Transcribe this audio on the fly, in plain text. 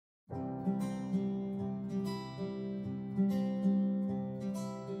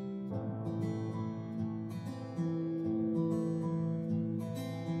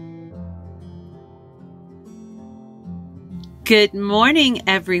Good morning,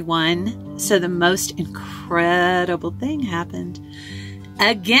 everyone. So the most incredible thing happened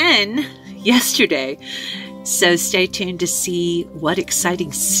again yesterday. So stay tuned to see what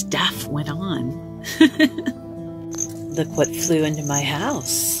exciting stuff went on. Look what flew into my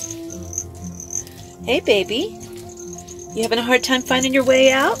house. Hey, baby. You having a hard time finding your way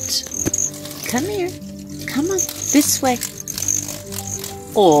out? Come here. Come on. This way.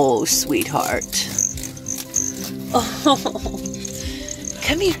 Oh, sweetheart. Oh,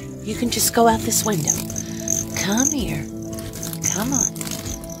 come here. You can just go out this window. Come here. Come on.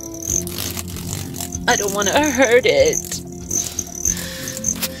 I don't want to hurt it.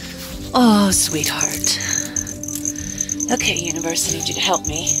 Oh, sweetheart. Okay, universe, I need you to help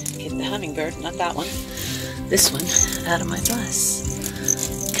me get the hummingbird, not that one. This one, out of my bus.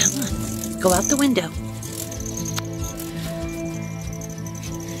 Come on. Go out the window.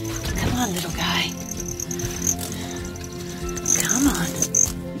 Come on, little guy. Come on.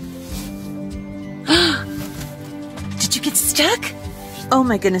 Did you get stuck? Oh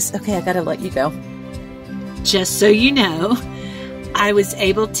my goodness. Okay, I gotta let you go. Just so you know, I was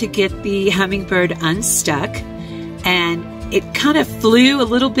able to get the hummingbird unstuck, and it kind of flew a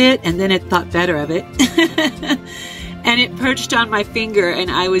little bit, and then it thought better of it. And it perched on my finger,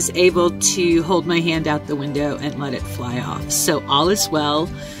 and I was able to hold my hand out the window and let it fly off. So all is well.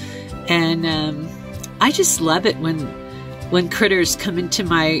 And I just love it when critters come into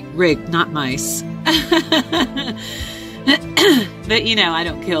my rig, not mice. But you know, I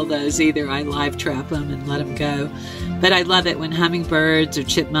don't kill those either. I live trap them and let them go. But I love it when hummingbirds or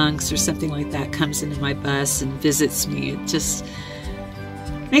chipmunks or something like that comes into my bus and visits me. It just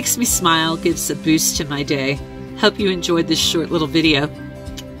makes me smile, gives a boost to my day. Hope you enjoyed this short little video.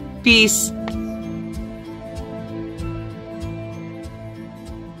 Peace.